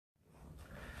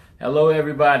Hello,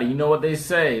 everybody. You know what they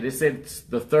say? They said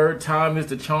the third time is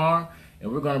the charm,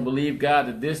 and we're going to believe God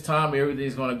that this time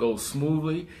everything's going to go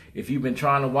smoothly. If you've been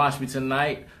trying to watch me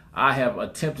tonight, I have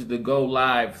attempted to go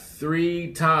live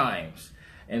 3 times,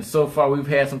 and so far we've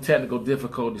had some technical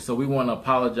difficulties, so we want to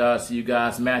apologize to you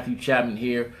guys. Matthew Chapman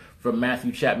here from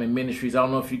Matthew Chapman Ministries. I don't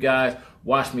know if you guys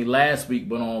watched me last week,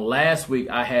 but on last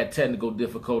week I had technical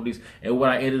difficulties, and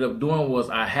what I ended up doing was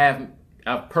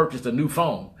I've purchased a new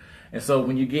phone. And so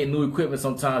when you get new equipment,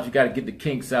 sometimes you got to get the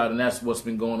kinks out, and that's what's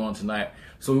been going on tonight.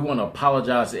 So we want to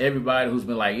apologize to everybody who's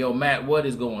been like, yo, Matt, what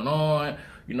is going on?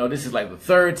 You know, this is like the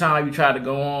 3rd time you tried to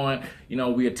go on. You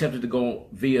know, we attempted to go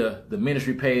via the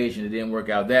ministry page, and it didn't work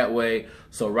out that way.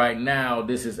 So right now,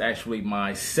 this is actually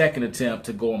my 2nd attempt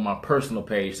to go on my personal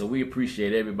page. So we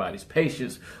appreciate everybody's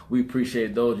patience. We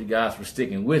appreciate those of you guys for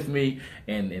sticking with me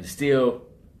and still,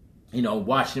 you know,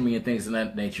 watching me and things of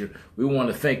that nature. We want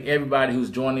to thank everybody who's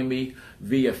joining me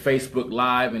via Facebook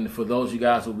Live. And for those of you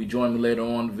guys who will be joining me later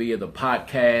on via the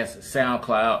podcast,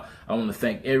 SoundCloud, I want to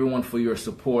thank everyone for your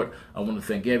support. I want to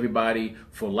thank everybody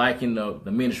for liking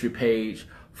the ministry page,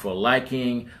 for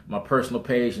liking my personal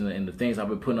page and the things I've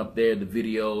been putting up there, the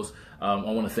videos. I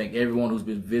want to thank everyone who's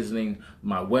been visiting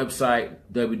my website,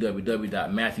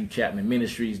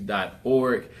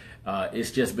 www.matthewchapmanministries.org.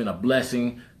 It's just been a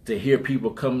blessing to hear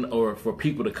people come, or for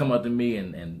people to come up to me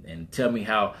and tell me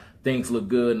how things look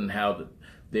good and how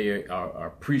they are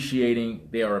appreciating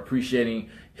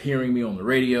hearing me on the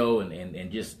radio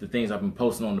and just the things I've been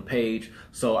posting on the page.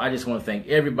 So I just want to thank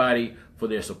everybody for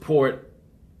their support.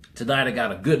 Tonight I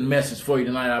got a good message for you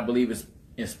tonight. I believe it's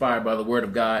inspired by the Word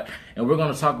of God. And we're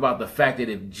going to talk about the fact that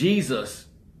if Jesus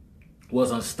was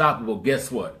unstoppable,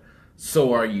 guess what?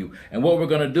 So are you. And what we're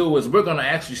going to do is we're going to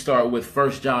actually start with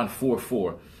 1 John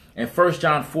 4:4. And 1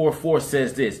 John 4:4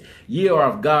 says this: Ye are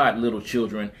of God, little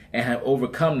children, and have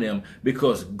overcome them,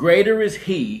 because greater is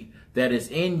he that is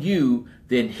in you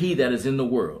than he that is in the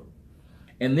world.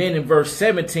 And then in verse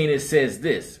 17 it says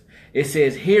this. It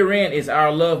says, Herein is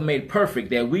our love made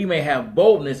perfect, that we may have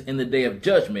boldness in the day of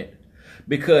judgment,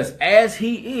 because as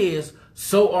he is,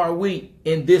 so are we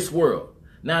in this world.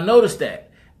 Now notice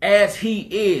that. As he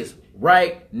is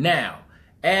right now.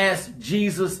 As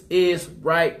Jesus is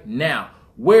right now.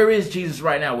 Where is Jesus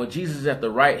right now? Well, Jesus is at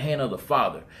the right hand of the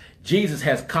Father. Jesus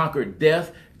has conquered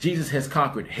death. Jesus has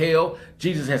conquered hell.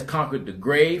 Jesus has conquered the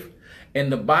grave.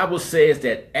 And the Bible says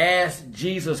that as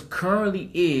Jesus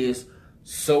currently is,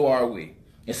 so are we.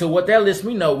 And so what that lets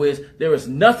me know is there is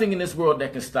nothing in this world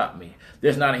that can stop me.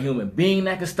 There's not a human being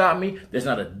that can stop me. There's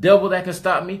not a devil that can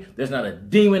stop me. There's not a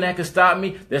demon that can stop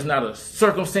me. There's not a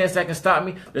circumstance that can stop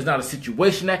me. There's not a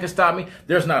situation that can stop me.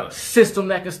 There's not a system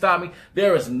that can stop me.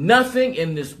 There is nothing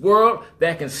in this world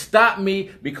that can stop me,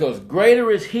 because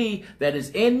greater is he that is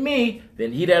in me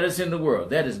than he that is in the world.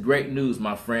 That is great news,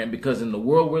 my friend, because in the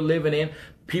world we're living in,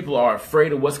 people are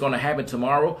afraid of what's going to happen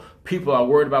tomorrow. People are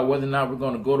worried about whether or not we're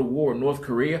going to go to war in North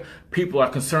Korea. People are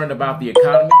concerned about the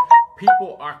economy.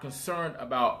 People are concerned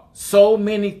about so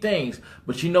many things.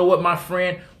 But you know what, my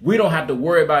friend? We don't have to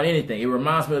worry about anything. It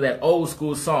reminds me of that old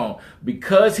school song,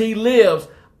 because he lives,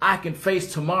 I can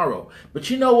face tomorrow. But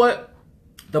you know what?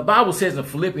 The Bible says in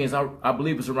Philippians, I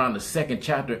believe it's around the 2nd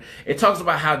chapter, it talks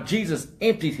about how Jesus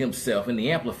emptied himself in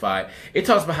the Amplified. It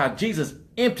talks about how Jesus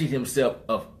emptied himself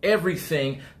of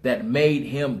everything that made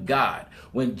him God.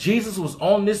 When Jesus was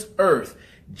on this earth,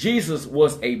 Jesus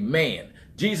was a man.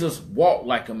 Jesus walked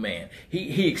like a man.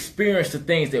 He experienced the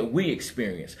things that we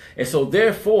experience. And so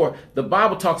therefore, the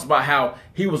Bible talks about how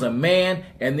he was a man,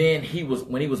 and then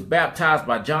when he was baptized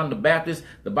by John the Baptist,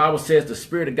 the Bible says the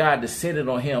Spirit of God descended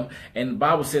on him, and the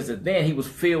Bible says that then he was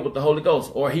filled with the Holy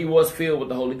Ghost, or he was filled with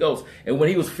the Holy Ghost. And when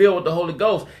he was filled with the Holy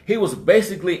Ghost, he was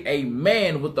basically a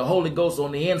man with the Holy Ghost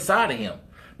on the inside of him.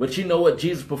 But you know what?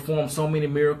 Jesus performed so many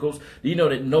miracles. Do you know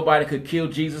that nobody could kill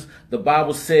Jesus? The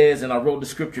Bible says, and I wrote the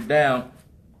scripture down,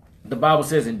 the Bible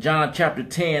says in John chapter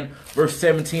 10, verse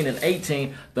 17 and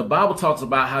 18, the Bible talks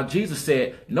about how Jesus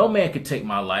said, no man can take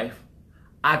my life.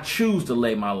 I choose to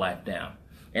lay my life down.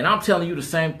 And I'm telling you the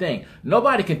same thing.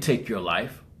 Nobody can take your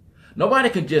life.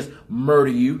 Nobody can just murder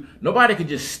you. Nobody can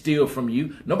just steal from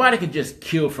you. Nobody can just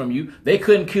kill from you. They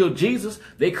couldn't kill Jesus.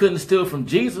 They couldn't steal from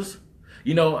Jesus.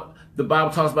 You know, the Bible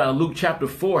talks about in Luke chapter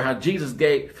 4 how Jesus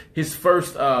gave his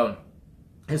first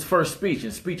speech,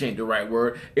 and speech ain't the right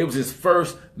word. It was his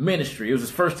first ministry. It was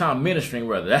his first time ministering,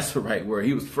 rather. That's the right word.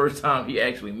 He was the first time he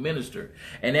actually ministered.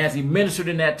 And as he ministered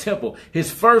in that temple,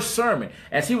 his first sermon,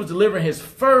 as he was delivering his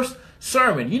first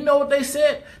sermon, you know what they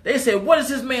said? They said, what is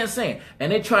this man saying?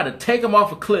 And they tried to take him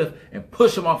off a cliff and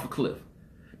push him off a cliff.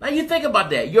 Now you think about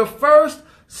that. Your first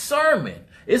sermon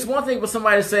It's one thing for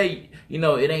somebody to say, you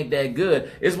know, it ain't that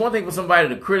good. It's one thing for somebody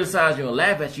to criticize you and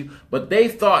laugh at you, but they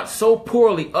thought so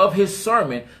poorly of his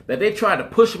sermon that they tried to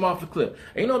push him off the cliff.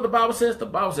 And you know what the Bible says? The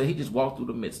Bible says he just walked through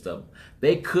the midst of them.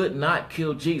 They could not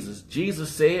kill Jesus.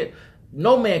 Jesus said,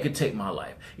 no man could take my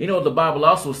life. You know what the Bible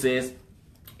also says?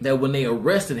 That when they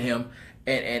arrested him,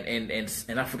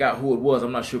 and I forgot who it was.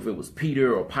 I'm not sure if it was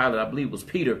Peter or Pilate. I believe it was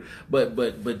Peter.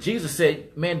 But Jesus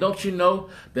said, man, don't you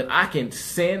know that I can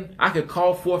send, I could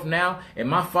call forth now, and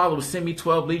my Father will send me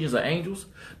 12 legions of angels?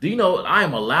 Do you know I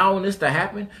am allowing this to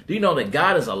happen? Do you know that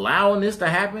God is allowing this to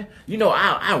happen? You know,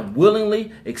 I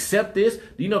willingly accept this.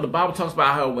 Do you know the Bible talks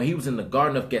about how when he was in the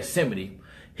Garden of Gethsemane,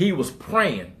 he was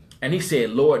praying, and he said,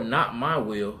 Lord, not my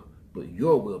will, but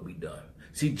your will be done.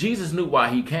 See, Jesus knew why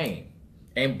he came.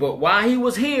 But while he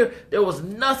was here, there was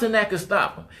nothing that could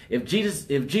stop him. If Jesus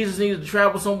needed to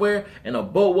travel somewhere and a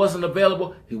boat wasn't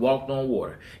available, he walked on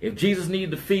water. If Jesus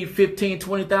needed to feed 15,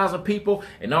 20,000 people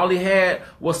and all he had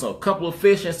was a couple of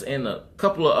fish and a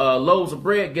couple of loaves of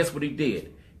bread, guess what he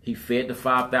did? He fed the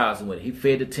 5,000 with it. He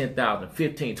fed the 10,000,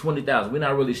 15, 20,000. We're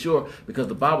not really sure because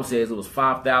the Bible says it was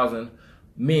 5,000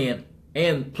 men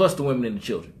and plus the women and the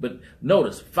children. But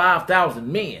notice, 5,000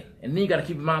 men. And then you got to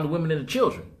keep in mind the women and the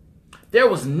children. There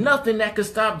was nothing that could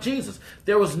stop Jesus.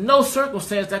 There was no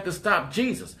circumstance that could stop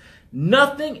Jesus.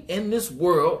 Nothing in this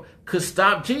world could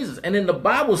stop Jesus. And then the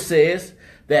Bible says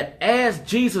that as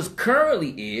Jesus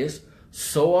currently is,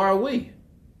 so are we.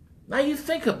 Now you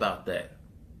think about that.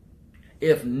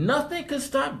 If nothing could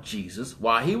stop Jesus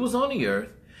while he was on the earth,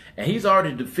 and he's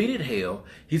already defeated hell,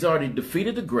 he's already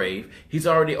defeated the grave, he's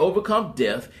already overcome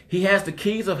death, he has the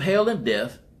keys of hell and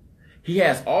death, he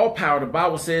has all power. The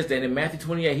Bible says that in Matthew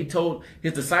 28, he told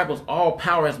his disciples, all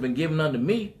power has been given unto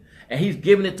me, and he's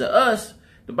given it to us.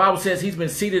 The Bible says he's been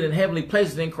seated in heavenly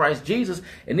places in Christ Jesus.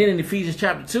 And then in Ephesians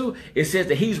chapter 2, it says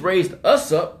that he's raised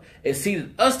us up and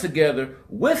seated us together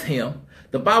with him.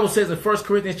 The Bible says in 1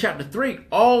 Corinthians chapter 3,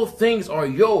 all things are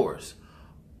yours.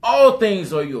 All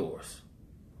things are yours.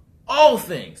 All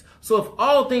things. So if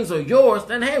all things are yours,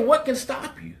 then hey, what can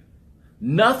stop you?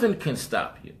 Nothing can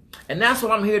stop you. And that's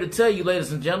what I'm here to tell you,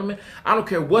 ladies and gentlemen. I don't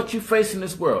care what you face in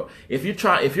this world. If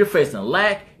you're facing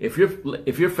lack, if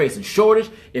you're facing shortage,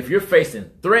 if you're facing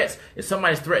threats, if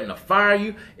somebody's threatening to fire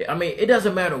you, I mean, it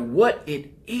doesn't matter what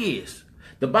it is.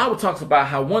 The Bible talks about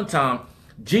how one time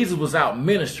Jesus was out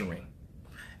ministering,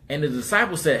 and the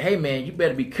disciples said, hey man, you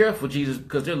better be careful, Jesus,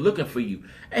 because they're looking for you.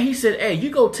 And he said, hey, you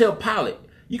go tell Pilate,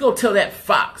 you go tell that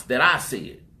fox that I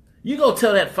said. You go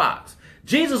tell that fox.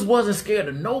 Jesus wasn't scared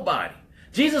of nobody.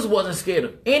 Jesus wasn't scared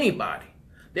of anybody.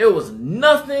 There was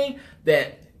nothing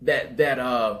that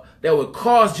would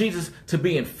cause Jesus to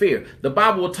be in fear. The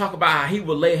Bible will talk about how he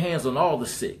would lay hands on all the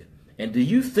sick. And do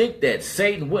you think that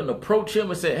Satan wouldn't approach him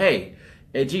and say,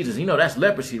 hey, Jesus, you know, that's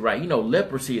leprosy, right? You know,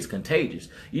 leprosy is contagious.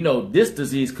 You know, this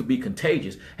disease could be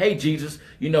contagious. Hey, Jesus,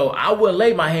 you know, I wouldn't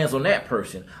lay my hands on that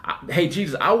person. Hey,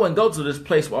 Jesus, I wouldn't go to this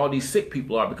place where all these sick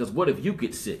people are, because what if you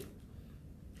get sick?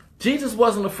 Jesus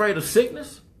wasn't afraid of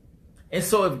sickness. And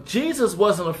so if Jesus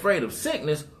wasn't afraid of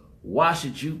sickness, why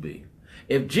should you be?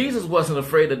 If Jesus wasn't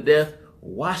afraid of death,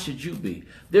 why should you be?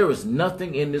 There is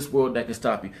nothing in this world that can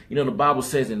stop you. You know, the Bible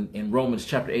says in Romans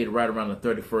chapter 8, right around the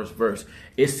 31st verse,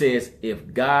 it says,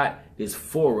 if God is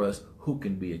for us, who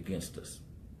can be against us?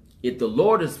 If the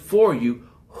Lord is for you,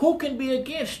 who can be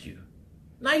against you?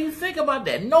 Now you think about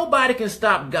that. Nobody can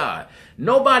stop God.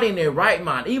 Nobody in their right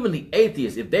mind, even the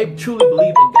atheists, if they truly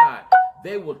believe in God,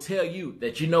 they will tell you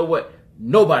that, you know what?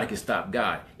 Nobody can stop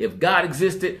God. If God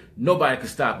existed, nobody could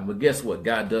stop him. But guess what?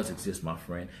 God does exist, my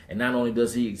friend. And not only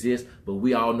does he exist, but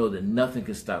we all know that nothing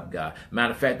can stop God.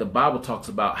 Matter of fact, the Bible talks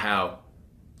about how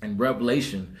in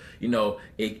Revelation, you know,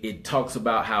 it talks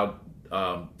about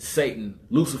how Satan,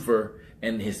 Lucifer,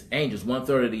 and his angels,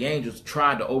 1/3 of the angels,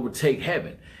 tried to overtake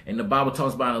heaven. And the Bible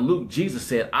talks about in Luke, Jesus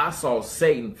said, I saw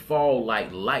Satan fall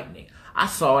like lightning. I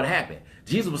saw it happen.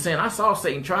 Jesus was saying, I saw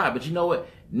Satan try, but you know what?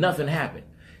 Nothing happened.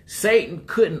 Satan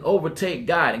couldn't overtake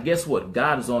God. And guess what?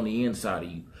 God is on the inside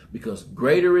of you, because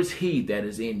greater is he that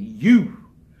is in you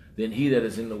than he that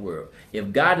is in the world.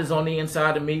 If God is on the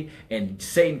inside of me and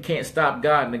Satan can't stop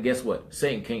God, then guess what?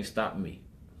 Satan can't stop me.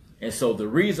 And so the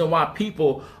reason why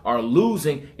people are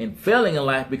losing and failing in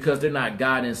life, because they're not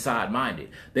God inside minded.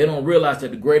 They don't realize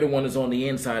that the greater one is on the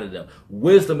inside of them.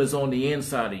 Wisdom is on the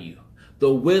inside of you.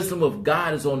 The wisdom of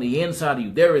God is on the inside of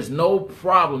you. There is no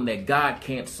problem that God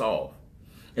can't solve.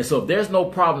 And so if there's no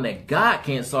problem that God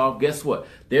can't solve, guess what?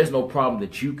 There's no problem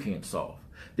that you can't solve.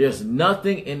 There's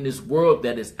nothing in this world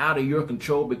that is out of your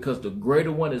control because the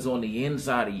greater one is on the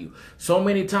inside of you. So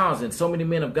many times, and so many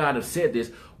men of God have said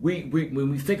this, when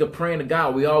we think of praying to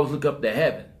God, we always look up to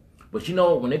heaven. But you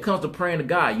know, when it comes to praying to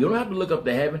God, you don't have to look up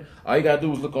to heaven. All you got to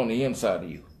do is look on the inside of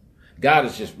you. God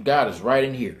is right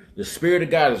in here. The Spirit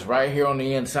of God is right here on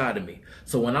the inside of me.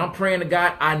 So when I'm praying to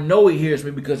God, I know he hears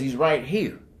me because he's right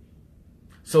here.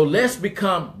 So let's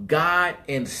become God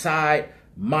inside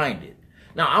minded.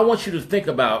 Now, I want you to think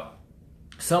about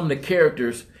some of the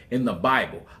characters in the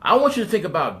Bible. I want you to think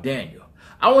about Daniel.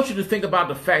 I want you to think about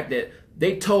the fact that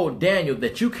they told Daniel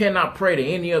that you cannot pray to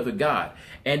any other God.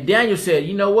 And Daniel said,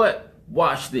 you know what?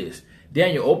 Watch this.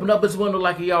 Daniel opened up his window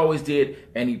like he always did,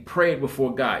 and he prayed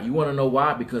before God. You want to know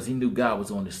why? Because he knew God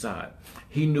was on his side.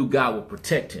 He knew God would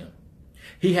protect him.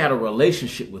 He had a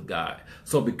relationship with God.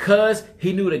 So because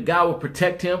he knew that God would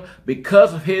protect him,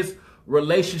 because of his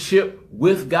relationship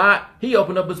with God, he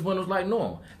opened up his windows like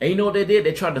normal. And you know what they did?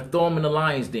 They tried to throw him in the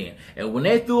lion's den. And when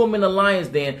they threw him in the lion's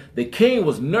den, the king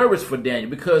was nervous for Daniel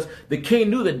because the king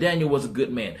knew that Daniel was a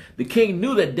good man. The king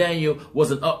knew that Daniel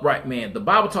was an upright man. The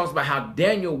Bible talks about how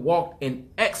Daniel walked in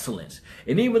excellence.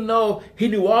 And even though he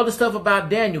knew all the stuff about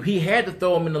Daniel, he had to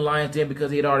throw him in the lion's den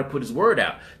because he had already put his word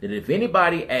out that if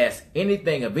anybody asked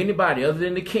anything of anybody other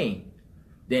than the king,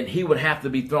 then he would have to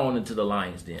be thrown into the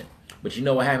lion's den. But you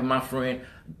know what happened, my friend?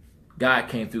 God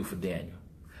came through for Daniel.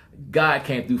 God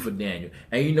came through for Daniel.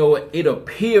 And you know what? It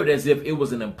appeared as if it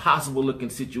was an impossible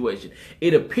looking situation.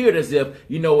 It appeared as if,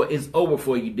 you know what, it's over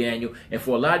for you, Daniel. And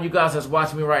for a lot of you guys that's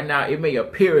watching me right now, it may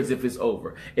appear as if it's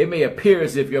over. It may appear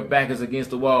as if your back is against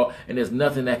the wall and there's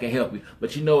nothing that can help you.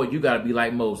 But you know what? You got to be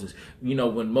like Moses. You know,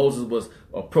 when Moses was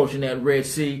approaching that Red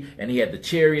Sea and he had the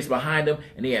chariots behind him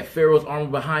and he had Pharaoh's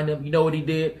army behind him, you know what he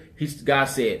did? God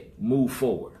said, move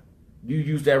forward. You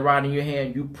use that rod in your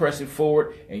hand, you press it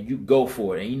forward, and you go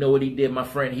for it. And you know what he did, my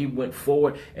friend? He went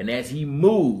forward, and as he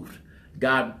moved,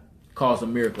 God caused a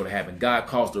miracle to happen. God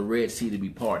caused the Red Sea to be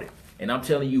parted. And I'm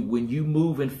telling you, when you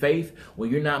move in faith, when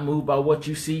you're not moved by what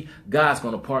you see, God's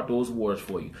going to part those waters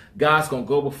for you. God's going to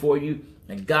go before you,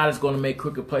 and God is going to make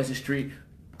crooked places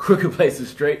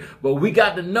straight. But we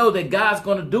got to know that God's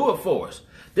going to do it for us.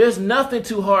 There's nothing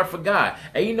too hard for God.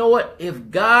 And you know what? If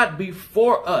God be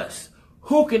for us,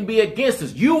 who can be against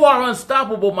us? You are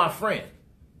unstoppable, my friend.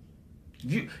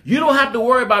 You don't have to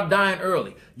worry about dying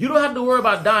early. You don't have to worry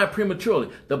about dying prematurely.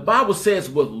 The Bible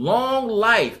says with long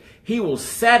life, he will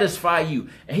satisfy you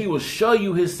and he will show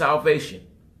you his salvation.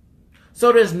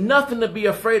 So there's nothing to be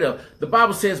afraid of. The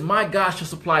Bible says, my God shall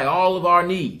supply all of our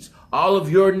needs, all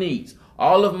of your needs,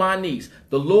 all of my needs.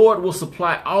 The Lord will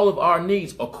supply all of our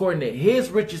needs according to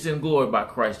his riches and glory by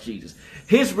Christ Jesus.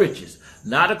 His riches,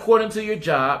 not according to your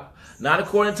job, not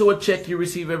according to a check you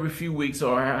receive every few weeks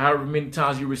or however many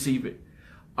times you receive it.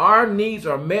 Our needs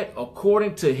are met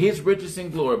according to his riches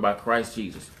and glory by Christ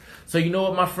Jesus. So you know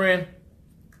what, my friend?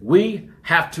 We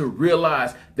have to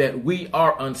realize that we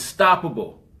are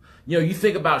unstoppable. You know, you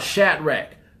think about Shadrach,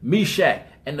 Meshach,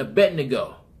 and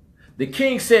Abednego. The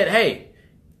king said, hey,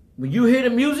 when you hear the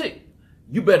music,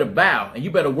 you better bow and you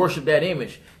better worship that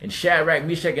image. And Shadrach,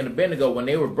 Meshach, and Abednego, when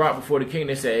they were brought before the king,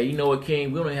 they said, hey, you know what,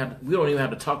 king, we don't even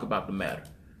have to talk about the matter.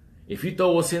 If you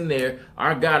throw us in there,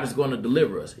 our God is going to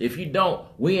deliver us. If you don't,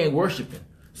 we ain't worshiping.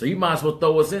 So you might as well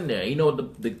throw us in there. You know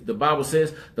what the Bible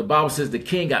says? The Bible says the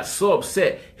king got so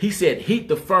upset, he said, heat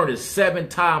the furnace 7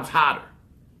 times hotter.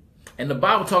 And the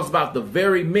Bible talks about the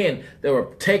very men that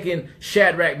were taking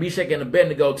Shadrach, Meshach, and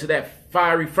Abednego to that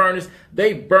fiery furnace.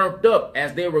 They burnt up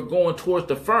as they were going towards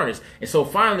the furnace. And so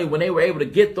finally, when they were able to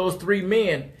get those 3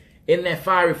 men in that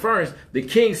fiery furnace, the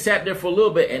king sat there for a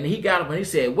little bit and he got up and he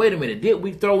said, wait a minute, did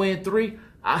we throw in 3?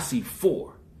 I see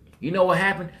 4. You know what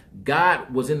happened?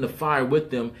 God was in the fire with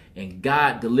them and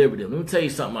God delivered them. Let me tell you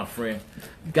something, my friend.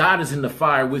 God is in the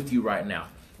fire with you right now.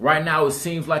 Right now, it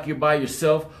seems like you're by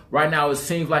yourself. Right now, it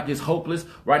seems like it's hopeless.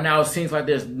 Right now, it seems like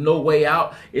there's no way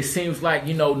out. It seems like,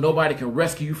 you know, nobody can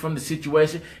rescue you from the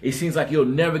situation. It seems like you'll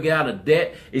never get out of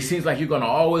debt. It seems like you're going to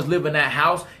always live in that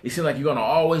house. It seems like you're going to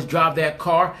always drive that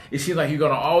car. It seems like you're going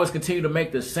to always continue to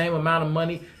make the same amount of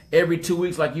money every 2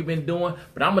 weeks like you've been doing.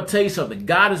 But I'm going to tell you something.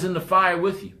 God is in the fire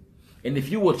with you. And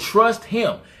if you will trust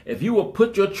him, if you will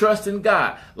put your trust in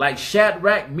God, like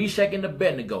Shadrach, Meshach, and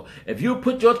Abednego, if you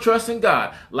put your trust in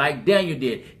God, like Daniel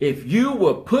did, if you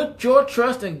will put your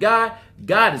trust in God,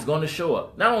 God is going to show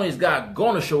up. Not only is God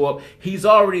going to show up, he's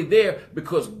already there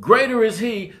because greater is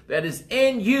he that is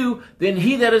in you than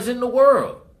he that is in the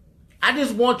world. I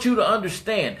just want you to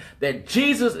understand that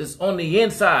Jesus is on the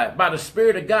inside by the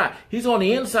Spirit of God. He's on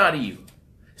the inside of you.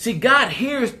 See, God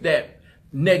hears that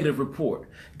negative report.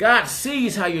 God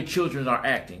sees how your children are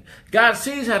acting. God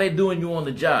sees how they're doing you on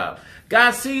the job.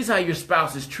 God sees how your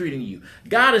spouse is treating you.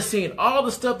 God is seeing all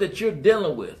the stuff that you're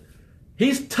dealing with.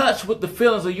 He's touched with the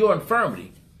feelings of your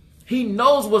infirmity. He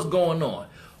knows what's going on.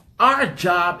 Our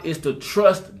job is to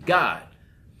trust God.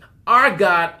 Our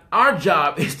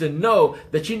job is to know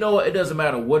that, you know what, it doesn't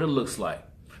matter what it looks like,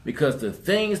 because the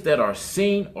things that are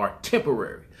seen are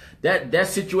temporary. That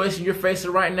situation you're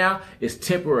facing right now is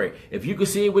temporary. If you can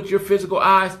see it with your physical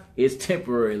eyes, it's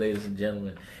temporary, ladies and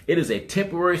gentlemen. It is a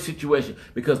temporary situation,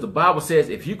 because the Bible says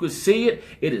if you could see it,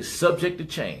 it is subject to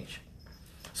change.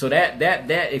 So that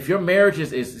if your marriage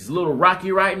is a little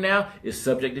rocky right now, it's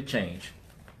subject to change.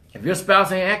 If your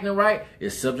spouse ain't acting right,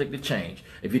 it's subject to change.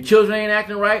 If your children ain't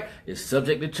acting right, it's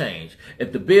subject to change.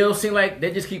 If the bills seem like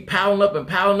they just keep piling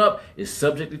up, it's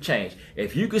subject to change.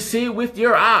 If you can see it with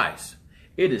your eyes,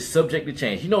 it is subject to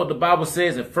change. You know what the Bible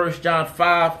says in 1 John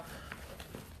 5,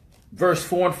 verse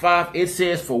 4 and 5? It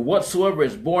says, for whatsoever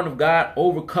is born of God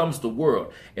overcomes the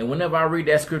world. And whenever I read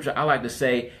that scripture, I like to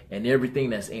say, and everything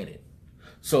that's in it.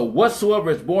 So whatsoever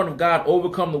is born of God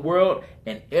overcome the world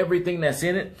and everything that's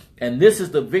in it. And this is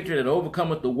the victory that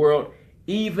overcometh the world,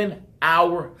 even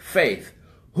our faith.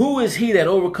 Who is he that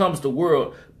overcomes the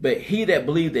world but he that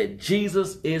believes that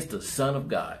Jesus is the Son of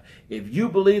God? If you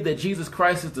believe that Jesus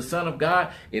Christ is the Son of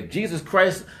God, if Jesus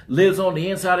Christ lives on the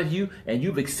inside of you and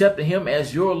you've accepted him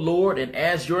as your Lord and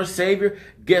as your Savior,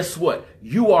 guess what?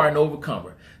 You are an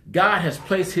overcomer. God has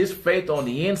placed his faith on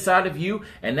the inside of you,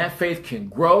 and that faith can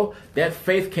grow. That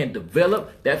faith can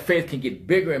develop. That faith can get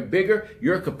bigger and bigger.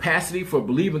 Your capacity for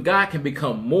believing God can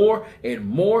become more and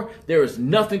more. There is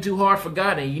nothing too hard for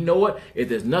God. And you know what? If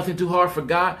there's nothing too hard for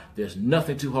God, there's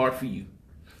nothing too hard for you.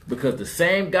 Because the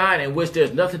same God in which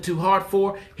there's nothing too hard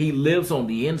for, he lives on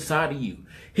the inside of you.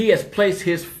 He has placed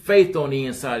his faith on the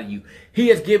inside of you. He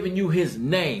has given you his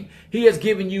name. He has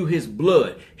given you his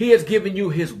blood. He has given you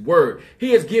his word.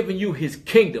 He has given you his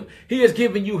kingdom. He has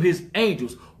given you his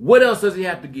angels. What else does he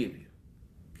have to give you?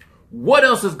 What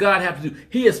else does God have to do?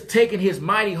 He has taken his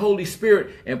mighty Holy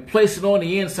Spirit and placed it on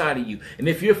the inside of you. And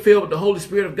if you're filled with the Holy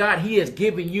Spirit of God, he has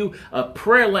given you a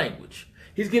prayer language.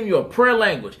 He's giving you a prayer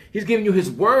language. He's giving you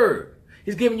his word.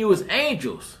 He's giving you his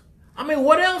angels. I mean,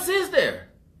 what else is there?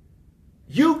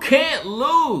 You can't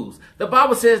lose. The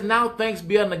Bible says, now thanks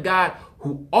be unto God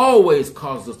who always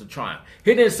causes us to triumph.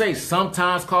 He didn't say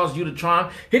sometimes causes you to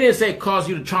triumph. He didn't say cause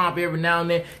you to triumph every now and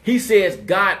then. He says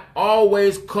God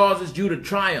always causes you to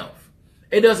triumph.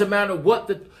 It doesn't matter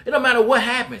it doesn't matter what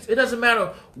happens. It doesn't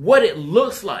matter what it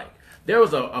looks like. There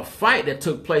was a fight that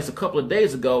took place a couple of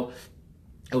days ago.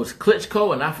 It was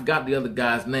Klitschko, and I forgot the other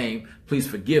guy's name. Please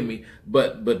forgive me.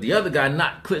 But the other guy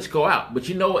knocked Klitschko out. But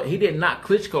you know what? He didn't knock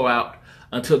Klitschko out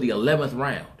until the 11th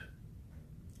round.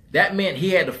 That meant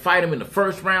he had to fight him in the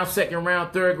first round, second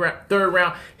round, third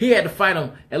round. He had to fight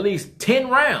him at least 10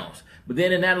 rounds. But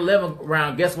then in that 11th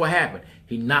round, guess what happened?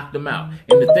 He knocked him out.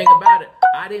 And the thing about it,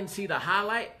 I didn't see the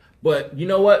highlight, but you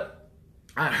know what?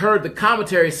 I heard the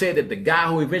commentary say that the guy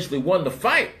who eventually won the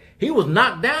fight, he was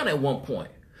knocked down at one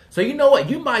point. So you know what?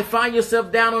 You might find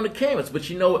yourself down on the canvas, but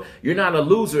you know what? You're not a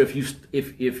loser if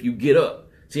you get up.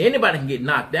 See, anybody can get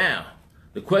knocked down.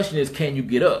 The question is, can you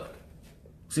get up?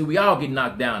 See, we all get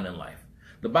knocked down in life.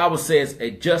 The Bible says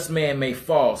a just man may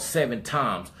fall 7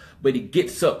 times, but he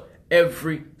gets up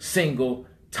every single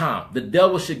time. The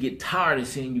devil should get tired of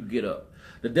seeing you get up.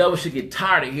 The devil should get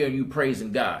tired of hearing you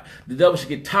praising God. The devil should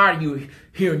get tired of you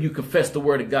hearing you confess the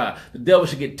word of God. The devil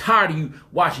should get tired of you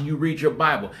watching you read your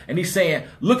Bible. And he's saying,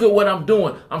 look at what I'm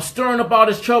doing. I'm stirring up all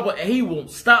this trouble, and he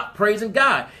won't stop praising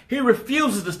God. He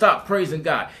refuses to stop praising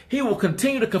God. He will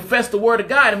continue to confess the word of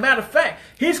God. As a matter of fact,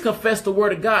 he's confessed the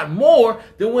word of God more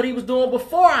than what he was doing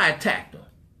before I attacked him.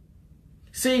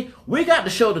 See, we got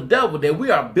to show the devil that we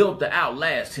are built to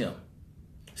outlast him.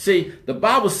 See, the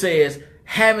Bible says,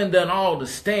 having done all to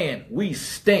stand, we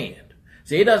stand.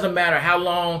 See, it doesn't matter how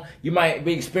long you might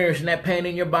be experiencing that pain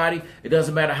in your body. It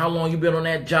doesn't matter how long you've been on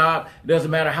that job. It doesn't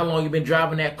matter how long you've been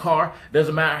driving that car. It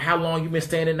doesn't matter how long you've been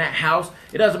staying in that house.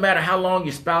 It doesn't matter how long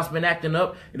your spouse been acting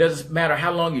up. It doesn't matter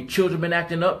how long your children been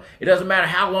acting up. It doesn't matter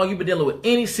how long you've been dealing with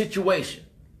any situation.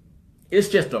 It's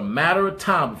just a matter of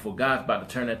time before God's about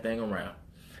to turn that thing around.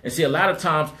 And see, a lot of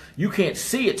times you can't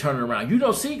see it turning around. You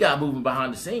don't see God moving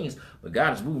behind the scenes, but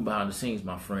God is moving behind the scenes,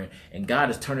 my friend. And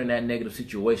God is turning that negative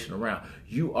situation around.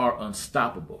 You are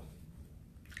unstoppable.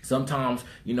 Sometimes,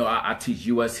 you know, I teach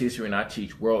U.S. history and I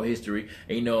teach world history.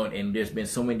 And, you know, and there's been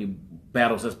so many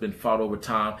battles that's been fought over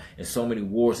time, and so many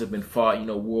wars have been fought. You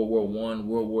know, World War I,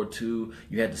 World War II.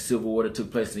 You had the Civil War that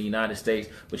took place in the United States.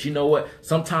 But you know what?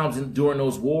 Sometimes during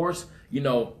those wars, you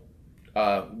know,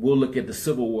 we'll look at the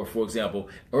Civil War, for example.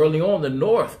 Early on, the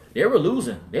North, they were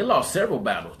losing. They lost several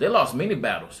battles. They lost many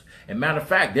battles. And matter of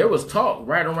fact, there was talk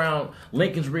right around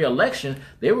Lincoln's re-election.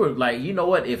 They were like, you know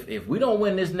what, if we don't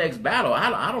win this next battle,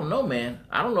 I don't know, man.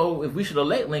 I don't know if we should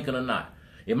elect Lincoln or not.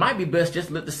 It might be best just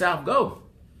to let the South go.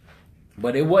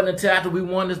 But it wasn't until after we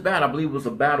won this battle. I believe it was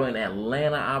a battle in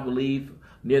Atlanta, I believe,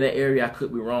 near that area. I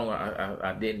could be wrong.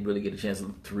 I didn't really get a chance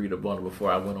to read a bundle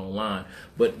before I went online.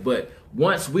 But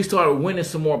once we started winning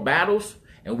some more battles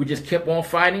and we just kept on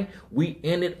fighting, we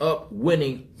ended up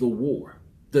winning the war.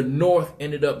 The North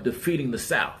ended up defeating the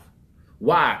South.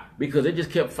 Why? Because they just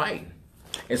kept fighting.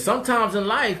 And sometimes in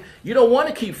life, you don't want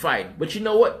to keep fighting. But you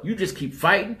know what? You just keep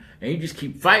fighting, and you just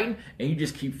keep fighting, and you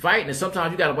just keep fighting. And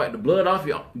sometimes you got to wipe the blood off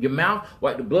your mouth,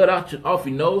 wipe the blood off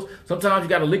your nose. Sometimes you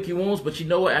got to lick your wounds, but you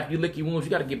know what? After you lick your wounds, you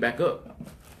got to get back up.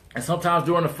 And sometimes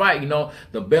during the fight, you know,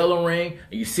 the bell will ring,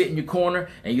 and you sit in your corner,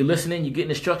 and you're listening, you're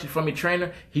getting instructions from your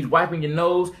trainer. He's wiping your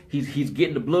nose, he's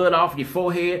getting the blood off your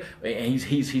forehead, and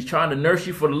he's trying to nurse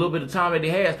you for the little bit of time that he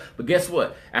has. But guess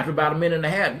what? After about a minute and a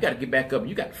half, you got to get back up, and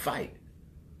you got to fight.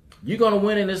 You're going to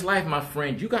win in this life, my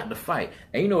friend. You got to fight.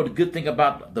 And you know what the good thing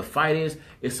about the fight is?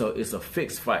 It's a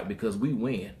fixed fight because we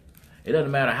win. It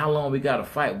doesn't matter how long we got to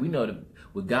fight. We know that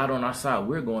with God on our side,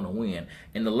 we're going to win.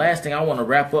 And the last thing I want to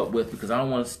wrap up with, because I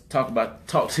don't want to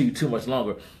talk to you too much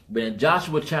longer, but in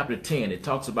Joshua chapter 10, it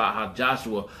talks about how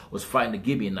Joshua was fighting the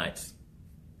Gibeonites.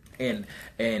 And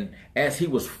as he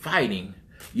was fighting,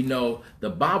 you know, the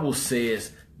Bible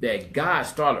says that God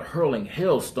started hurling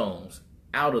hailstones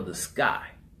out of the sky.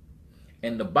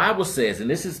 And the Bible says, and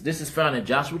this is found in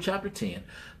Joshua chapter 10,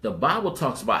 the Bible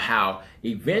talks about how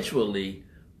eventually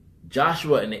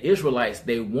Joshua and the Israelites,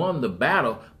 they won the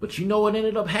battle. But you know what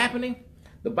ended up happening?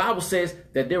 The Bible says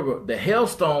that there were the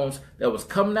hailstones that was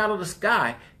coming out of the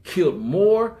sky killed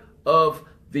more of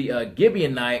the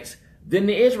Gibeonites than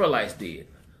the Israelites did.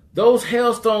 Those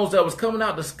hailstones that was coming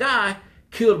out of the sky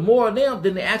killed more of them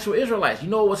than the actual Israelites. You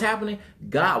know what was happening?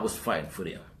 God was fighting for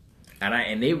them.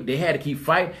 And they had to keep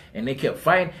fighting, and they kept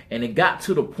fighting, and it got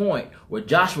to the point where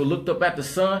Joshua looked up at the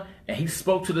sun, and he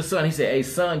spoke to the sun. He said, hey,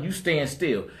 sun, you stand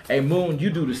still. Hey, moon, you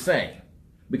do the same.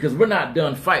 Because we're not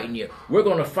done fighting yet. We're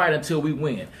going to fight until we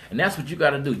win. And that's what you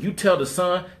got to do. You tell the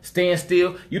sun, stand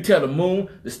still. You tell the moon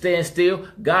to stand still.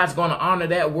 God's going to honor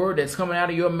that word that's coming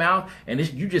out of your mouth, and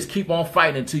you just keep on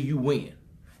fighting until you win.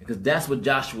 Because that's what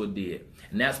Joshua did.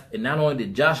 And not only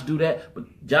did Joshua do that, but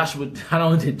not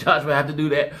only did Joshua have to do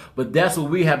that, but that's what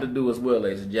we have to do as well,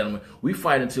 ladies and gentlemen. We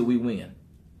fight until we win.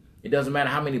 It doesn't matter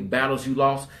how many battles you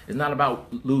lost. It's not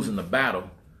about losing the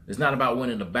battle. It's not about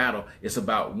winning the battle. It's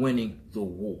about winning the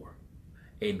war.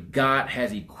 And God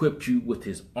has equipped you with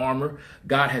his armor.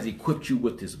 God has equipped you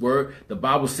with his word. The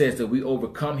Bible says that we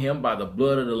overcome him by the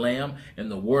blood of the Lamb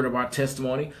and the word of our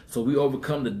testimony. So we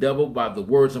overcome the devil by the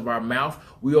words of our mouth.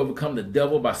 We overcome the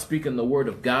devil by speaking the word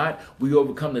of God. We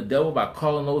overcome the devil by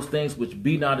calling those things which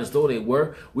be not as though they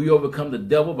were. We overcome the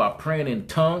devil by praying in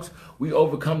tongues. We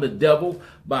overcome the devil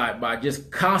by just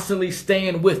constantly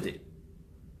staying with it.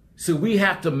 So we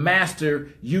have to master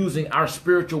using our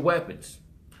spiritual weapons.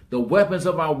 The weapons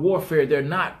of our warfare, they're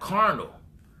not carnal,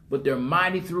 but they're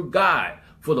mighty through God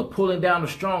for the pulling down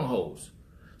of strongholds.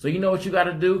 So you know what you got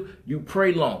to do? You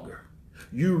pray longer.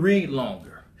 You read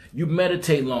longer. You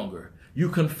meditate longer. You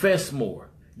confess more.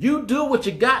 You do what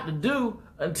you got to do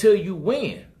until you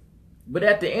win. But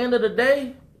at the end of the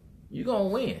day, you're going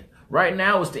to win. Right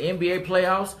now, it's the NBA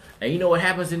playoffs. And you know what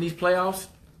happens in these playoffs?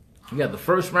 You got the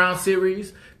first round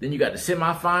series, then you got the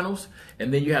semifinals,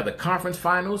 and then you have the conference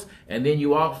finals, and then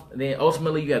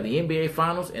ultimately you have the NBA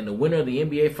finals, and the winner of the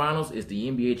NBA finals is the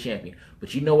NBA champion.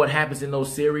 But you know what happens in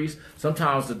those series?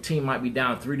 Sometimes the team might be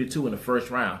down 3-2 in the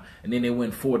first round, and then they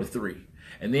win 4-3.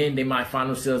 And then they might find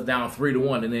themselves down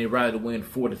 3-1, and then they rather win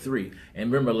 4-3.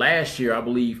 And remember last year, I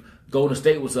believe Golden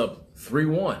State was up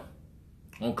 3-1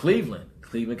 on Cleveland.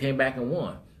 Cleveland came back and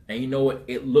won. And you know what?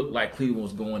 It looked like Cleveland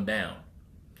was going down.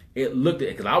 It looked at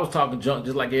it, because I was talking junk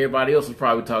just like everybody else was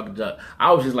probably talking junk.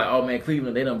 I was just like, oh man,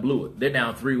 Cleveland, they done blew it. They're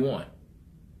down 3-1.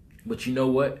 But you know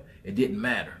what? It didn't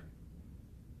matter.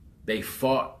 They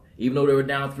fought, even though they were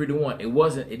down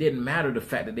 3-1. It didn't matter the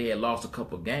fact that they had lost a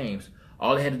couple of games.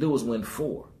 All they had to do was win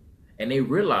 4. And they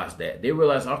realized that. They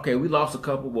realized, okay, we lost a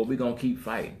couple, but we're going to keep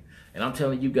fighting. And I'm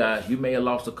telling you guys, you may have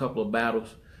lost a couple of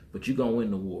battles, but you're going to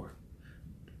win the war.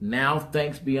 Now,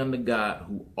 thanks be unto God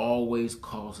who always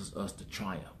causes us to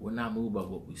triumph. We're not moved by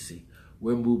what we see.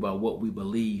 We're moved by what we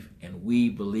believe, and we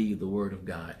believe the word of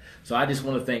God. So I just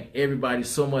want to thank everybody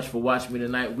so much for watching me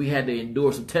tonight. We had to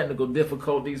endure some technical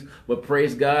difficulties, but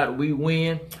praise God, we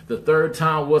win. The third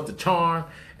time was the charm.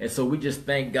 And so we just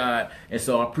thank God. And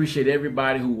so I appreciate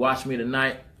everybody who watched me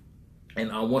tonight.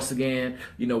 And once again,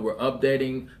 we're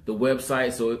updating the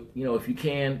website. So, if you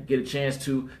can get a chance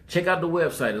to check out the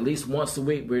website at least once a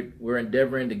week, we're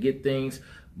endeavoring to get things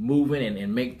moving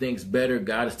and make things better.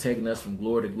 God is taking us from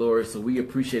glory to glory. So we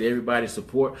appreciate everybody's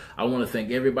support. I want to thank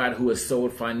everybody who has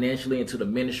sold financially into the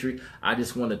ministry. I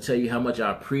just want to tell you how much I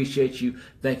appreciate you.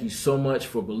 Thank you so much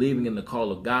for believing in the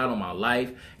call of God on my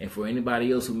life. And for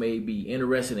anybody else who may be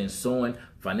interested in sowing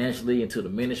financially into the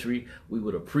ministry, we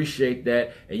would appreciate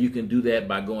that. And you can do that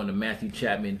by going to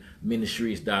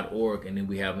MatthewChapmanMinistries.org, and then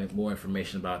we have more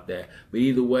information about that. But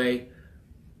either way,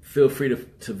 feel free to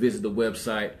visit the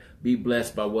website. Be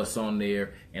blessed by what's on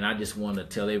there. And I just want to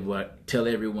tell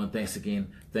everyone, thanks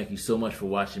again. Thank you so much for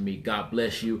watching me. God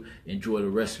bless you. Enjoy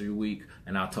the rest of your week,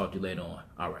 and I'll talk to you later on.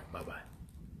 All right, bye-bye.